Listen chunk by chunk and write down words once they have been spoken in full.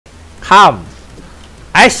Come.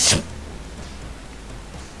 Ah!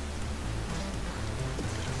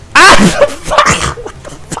 What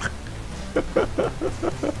the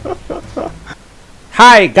fuck?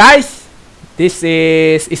 Hi guys, this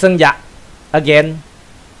is Iseng again,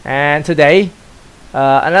 and today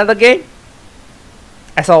another game,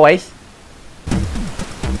 as always.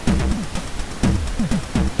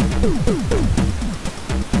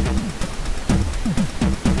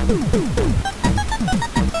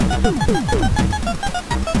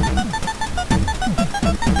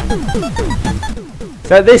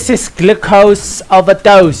 So this is Glucose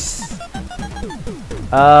Overdose.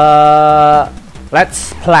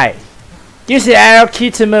 Let's play. Use the arrow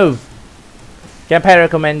key to move. Gameplay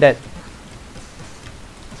recommended.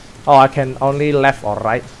 Oh, I can only left or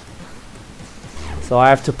right. So I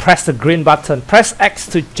have to press the green button. Press X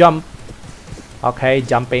to jump. Okay,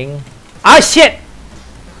 jumping. Oh shit!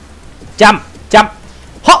 Jump, jump,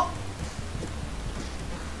 hop!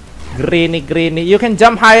 Greeny, greeny. You can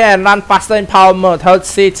jump higher and run faster in power mode. Hold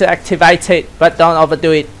C to activate it, but don't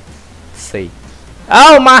overdo it. C.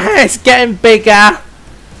 Oh, my head is getting bigger.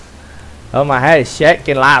 Oh, my head is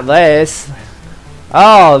shaking like this.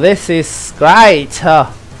 Oh, this is great.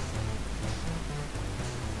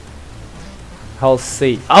 Hold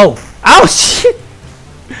C. Oh, oh shit!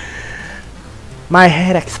 My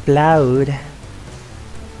head explode.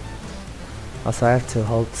 Also, I have to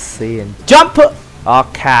hold C and jump.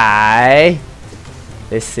 Okay.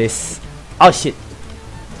 This is. Oh shit.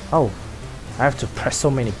 Oh, I have to press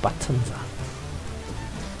so many buttons.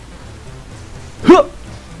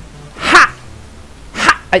 Ha!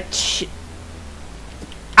 Ha! I shit.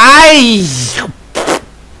 I.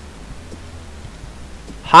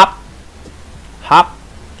 Hop. Hop.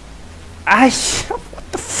 I.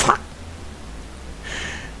 What the fuck?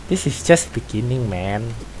 This is just beginning,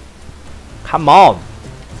 man. Come on.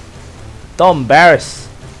 Don't embarrass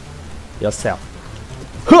yourself.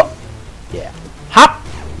 Huh. Yeah. Hop.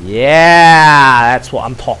 Yeah, that's what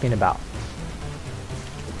I'm talking about.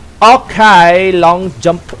 Okay, long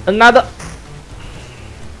jump. Another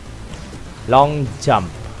long jump.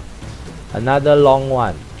 Another long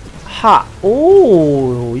one. Ha.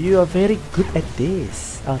 Oh, you are very good at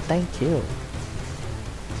this. Oh, thank you.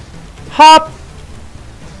 Hop.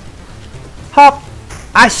 Hop.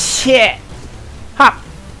 Ah shit. Hop.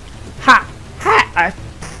 Ha. Ha.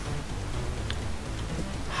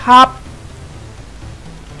 Hop.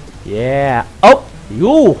 Yeah. Oh,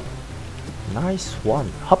 you. Nice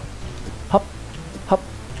one. Hop. Hop. Hop.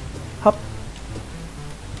 Hop.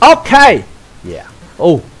 Okay. Yeah.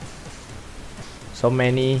 Oh. So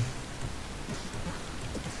many.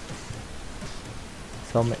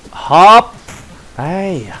 So many. Hop.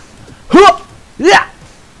 Hey. Hop. Yeah.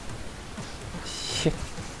 Shit.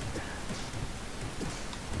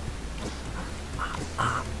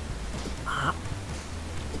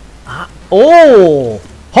 Oh.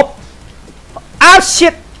 Hop. Ah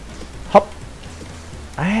shit. Hop.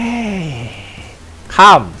 Hey.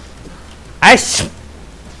 Come. Ice.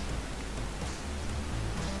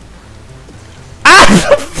 Ah.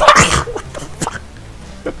 Fuck. What the fuck?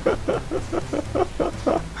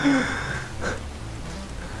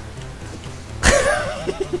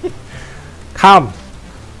 Come.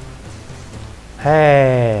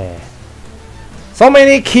 Hey. So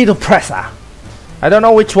many key to press. I don't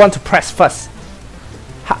know which one to press first.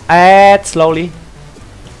 Add slowly.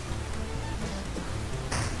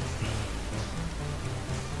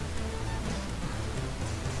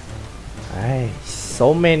 Hey,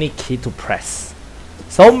 so many key to press.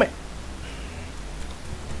 So many.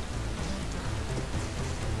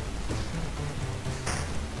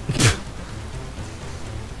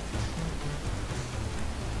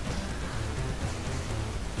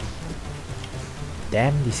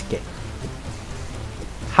 Damn this game.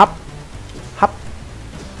 Hop. Hop.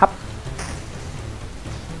 Hop.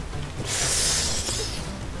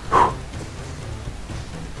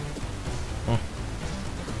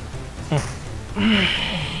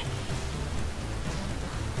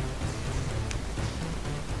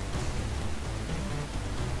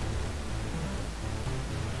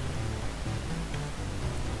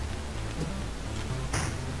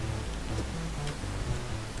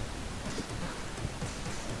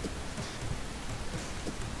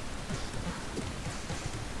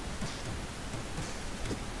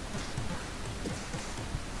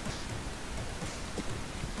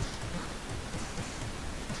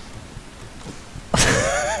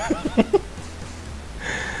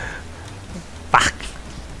 Fuck.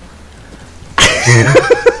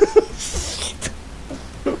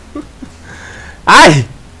 Hey,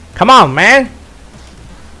 come on, man.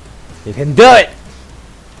 You can do it.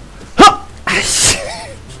 Huh.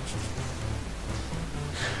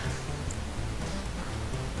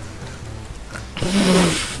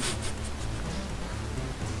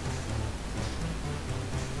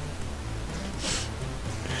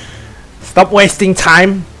 Stop wasting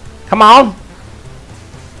time. Come on.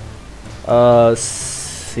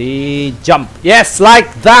 See, jump. Yes, like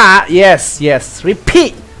that. Yes, yes.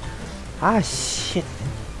 Repeat. Ah, shit.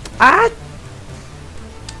 Ah.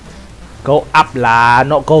 Go up lah,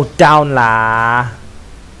 not go down lah.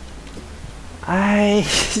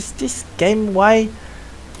 Is this game why?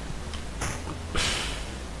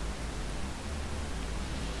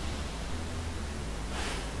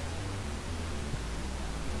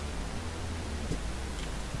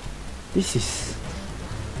 This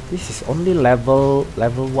is only level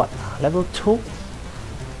what? Level 2?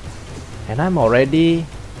 And I'm already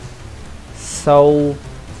so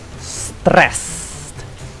stressed.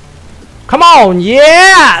 Come on,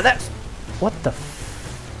 yeah! That's what the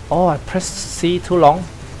oh, I pressed C too long.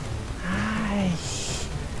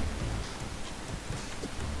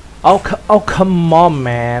 Oh, come on,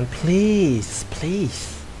 man. Please,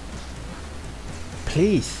 please.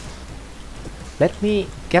 Please. Let me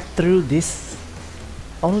get through this.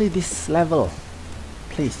 Only this level.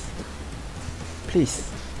 Please. Please.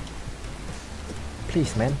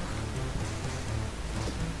 Please, man.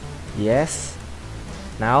 Yes.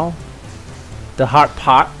 Now, the hard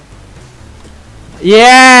part.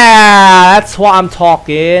 Yeah, that's what I'm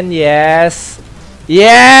talking. Yes.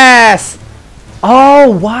 Yes. Oh,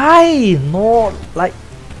 why? No, like,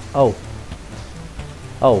 oh.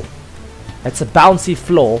 Oh. It's a bouncy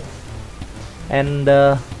floor. And,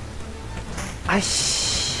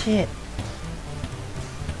 shit.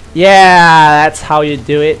 Yeah, that's how you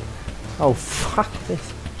do it. Oh, fuck this.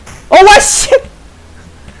 Oh, what shit?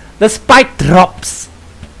 The spike drops.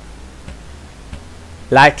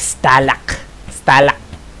 Like stalactite. Stalactite.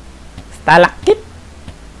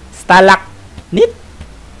 Stalagmite.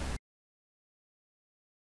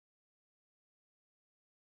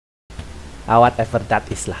 Whatever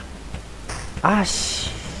that is lah.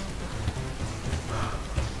 Shit.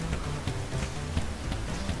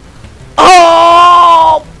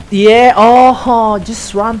 Oh! Yeah, oh,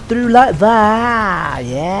 just run through like that.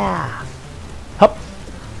 Yeah. Hop.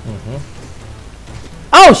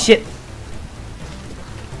 Oh, shit.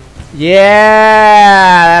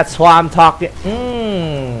 Yeah, that's what I'm talking.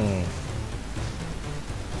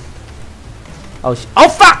 Oh, oh,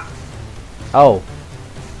 fuck. Oh,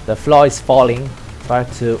 the floor is falling. Try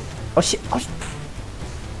to. Oh, shit. Oh,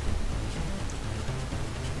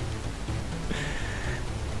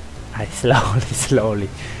 slowly.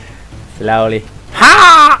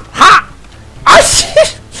 Ha! Ha! Oh,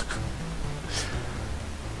 shit!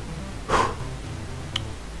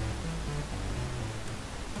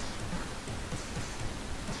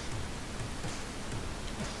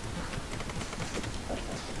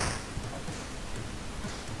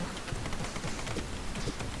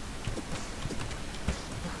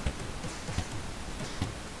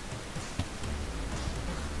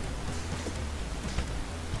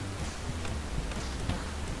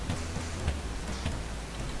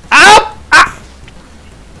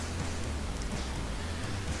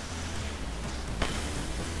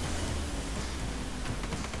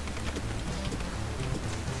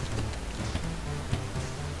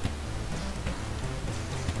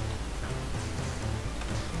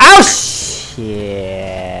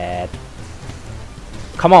 Shit.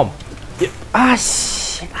 Come on. Shit. I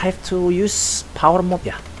have to use power mode,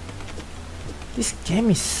 yeah. This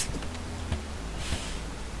game is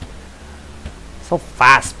so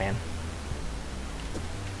fast, man.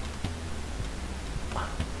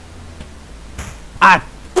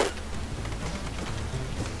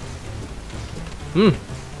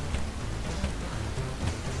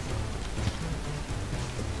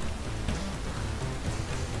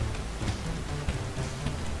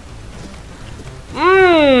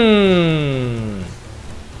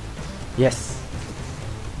 Yes.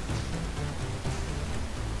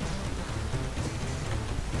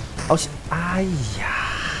 Oh,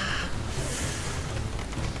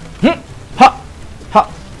 ha,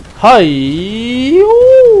 ha, hi,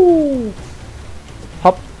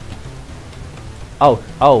 hop.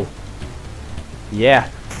 Oh, yeah.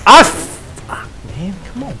 Man,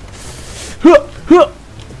 come on.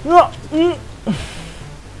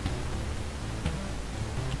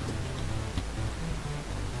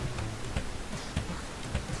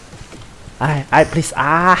 I please.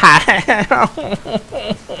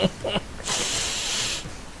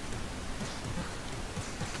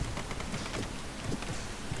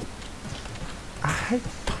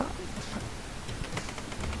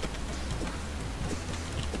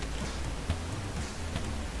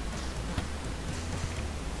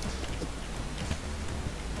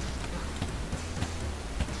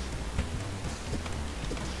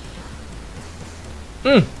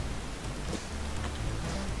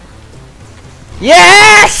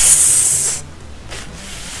 Yes!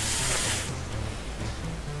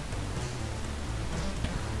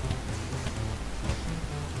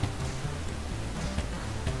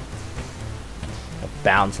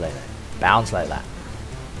 Bounce like that. Bounce like that.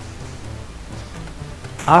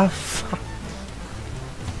 Ah, fuck.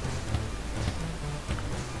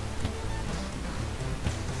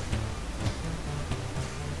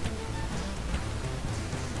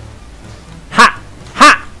 Ha!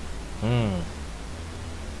 Ha!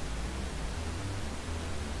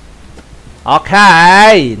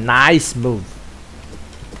 Okay, nice move.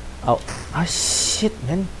 Oh, shit,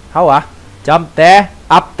 man. How jump there,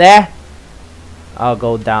 up there. Oh,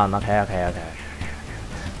 go down. Okay.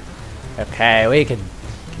 Okay, we can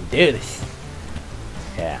do this.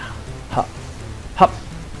 Yeah. Hop, hop,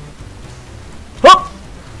 hop.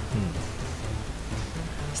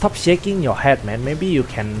 Stop shaking your head, man. Maybe you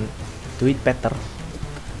can do it better.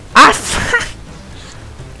 Ah, fuck.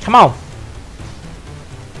 Come on.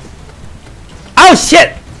 Oh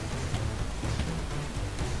shit!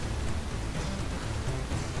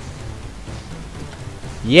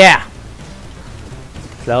 Yeah.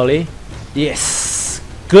 Slowly. Yes.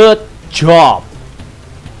 Good job.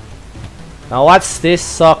 Now what's this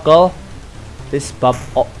circle? This bub.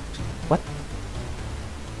 Oh, what?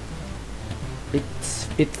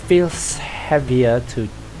 It feels heavier to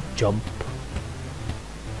jump.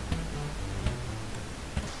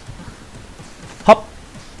 Hop.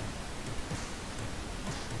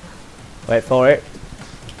 Wait for it.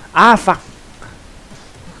 Ah, fuck.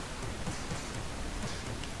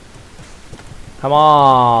 Come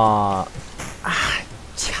on. Ah,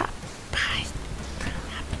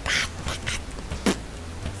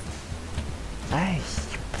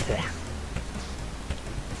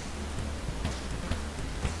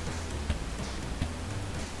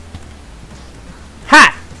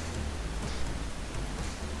 ha!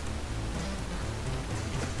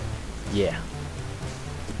 Yeah.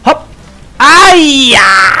 Hop! Ay!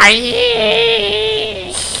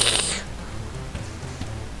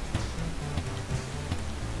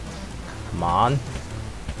 Come on.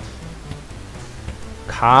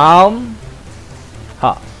 Calm.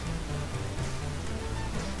 Ha.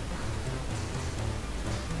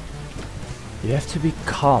 You have to be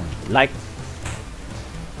calm. Like